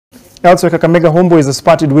Elsewhere, Kakamega Homeboyz has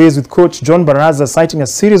parted ways with coach John Baraza, citing a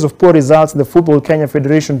series of poor results in the Football Kenya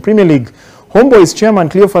Federation Premier League. Homeboyz chairman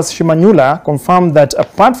Cleophas Shimanyula confirmed that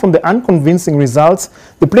apart from the unconvincing results,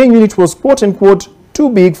 the playing unit was quote-unquote too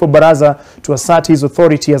big for Baraza to assert his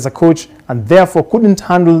authority as a coach and therefore couldn't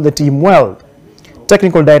handle the team well.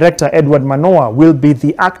 Technical Director Edward Manoa will be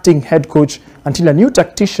the acting head coach until a new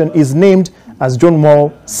tactician is named, as John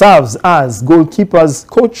Moore serves as goalkeepers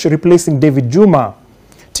coach replacing David Juma.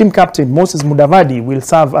 Team captain Moses Mudavadi will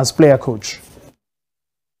serve as player coach.